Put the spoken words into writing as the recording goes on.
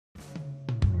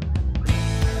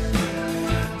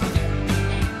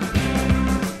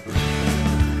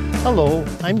Hello,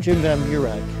 I'm Jim Van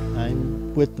Buren.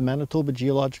 I'm with the Manitoba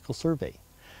Geological Survey.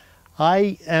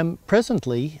 I am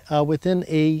presently within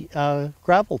a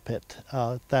gravel pit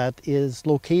that is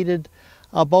located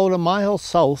about a mile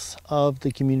south of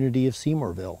the community of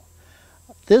Seymourville.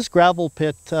 This gravel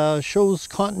pit shows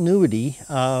continuity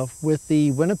with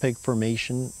the Winnipeg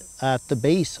Formation at the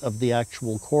base of the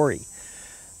actual quarry.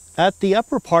 At the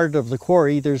upper part of the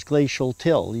quarry, there's glacial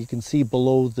till. You can see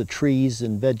below the trees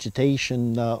and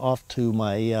vegetation off to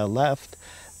my left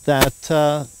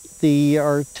that they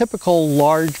are typical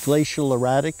large glacial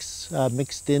erratics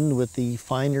mixed in with the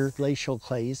finer glacial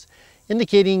clays,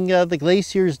 indicating the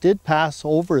glaciers did pass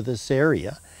over this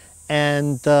area.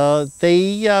 And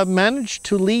they managed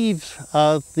to leave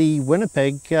the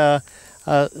Winnipeg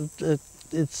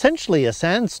essentially a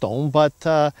sandstone,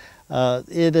 but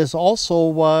it is also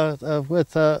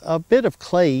with a bit of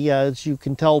clay, as you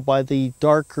can tell by the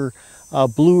darker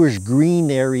bluish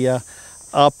green area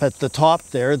up at the top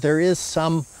there. There is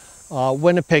some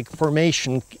Winnipeg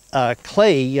Formation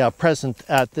clay present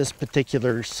at this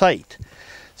particular site.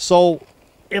 So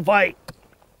if I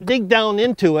dig down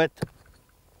into it,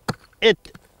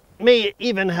 it may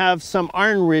even have some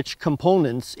iron-rich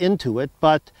components into it,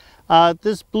 but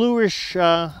this bluish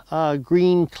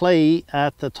green clay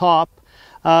at the top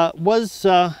was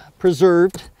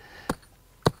preserved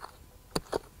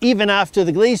even after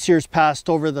the glaciers passed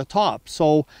over the top.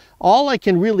 So all I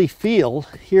can really feel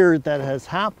here that has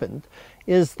happened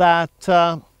is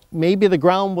that maybe the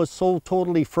ground was so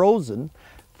totally frozen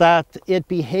that it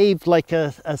behaved like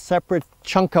a separate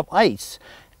chunk of ice,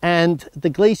 and the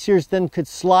glaciers then could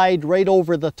slide right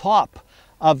over the top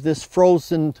of this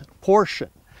frozen portion.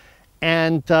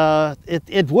 And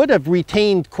it would have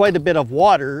retained quite a bit of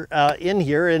water in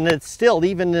here, and it's still,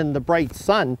 even in the bright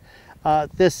sun,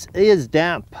 this is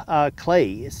damp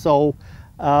clay. So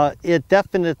it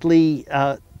definitely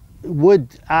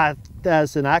would act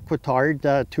as an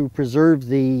aquitard to preserve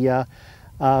the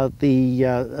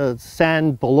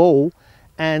sand below.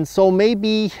 And so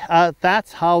maybe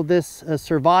that's how this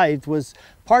survived, was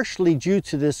partially due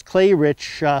to this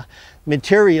clay-rich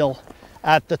material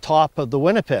at the top of the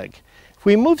Winnipeg. If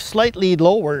we move slightly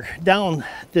lower down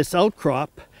this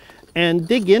outcrop and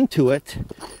dig into it,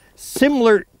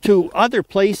 similar to other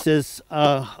places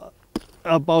about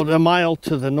a mile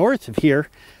to the north of here,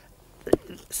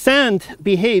 sand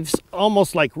behaves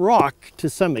almost like rock to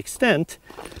some extent,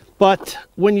 but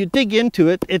when you dig into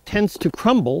it, it tends to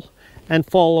crumble and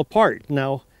fall apart.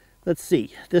 Now, let's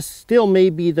see, this still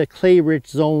may be the clay-rich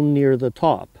zone near the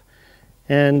top.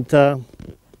 And, oh,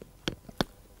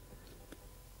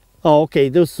 okay,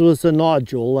 this was a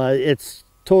nodule. It's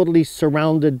totally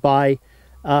surrounded by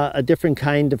a different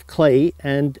kind of clay,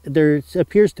 and there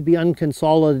appears to be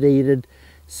unconsolidated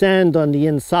sand on the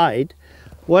inside.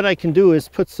 What I can do is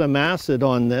put some acid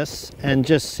on this and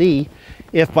just see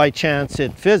if by chance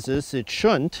it fizzes. It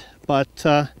shouldn't, but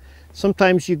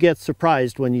sometimes you get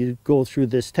surprised when you go through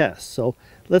this test. So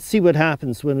let's see what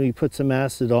happens when we put some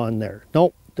acid on there.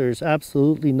 Nope, there's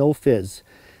absolutely no fizz.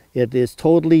 It is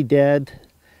totally dead.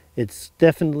 It's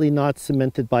definitely not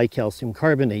cemented by calcium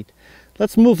carbonate.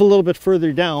 Let's move a little bit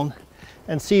further down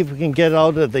and see if we can get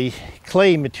out of the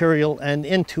clay material and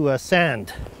into a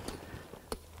sand.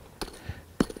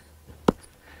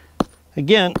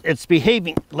 Again, it's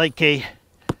behaving like a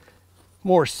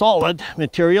more solid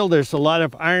material. There's a lot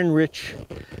of iron-rich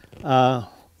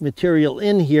material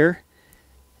in here.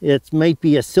 It might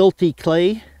be a silty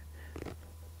clay.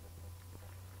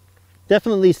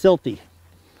 Definitely silty.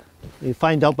 You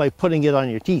find out by putting it on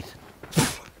your teeth.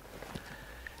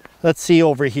 Let's see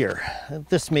over here.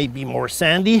 This may be more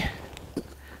sandy.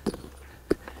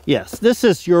 Yes, this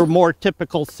is your more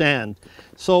typical sand.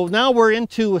 So now we're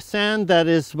into a sand that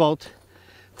is about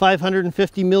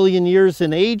 550 million years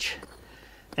in age.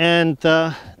 And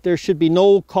there should be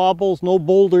no cobbles, no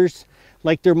boulders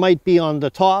like there might be on the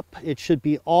top. It should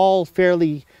be all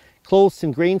fairly close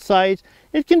in grain size.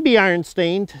 It can be iron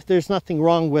stained. There's nothing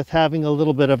wrong with having a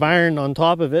little bit of iron on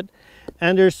top of it.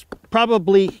 And there's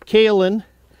probably kaolin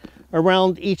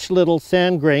around each little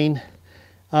sand grain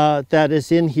that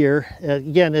is in here.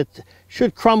 Again, it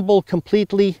should crumble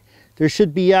completely. There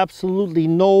should be absolutely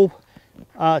no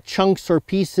chunks or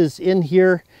pieces in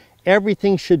here.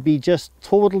 Everything should be just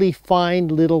totally fine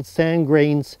little sand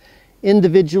grains,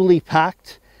 individually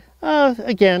packed.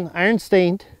 Again, iron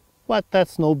stained, but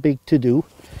that's no big to do.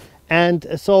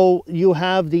 And so you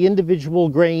have the individual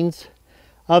grains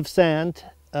of sand,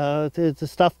 the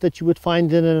stuff that you would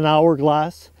find in an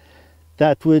hourglass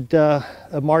that would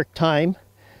mark time.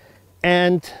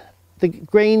 And the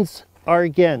grains are,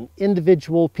 again,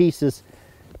 individual pieces.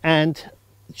 And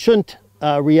shouldn't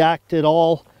react at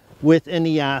all with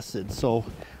any acid. So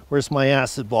where's my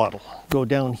acid bottle? Go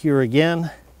down here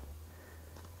again,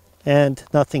 and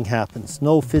nothing happens.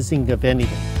 No fizzing of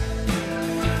anything.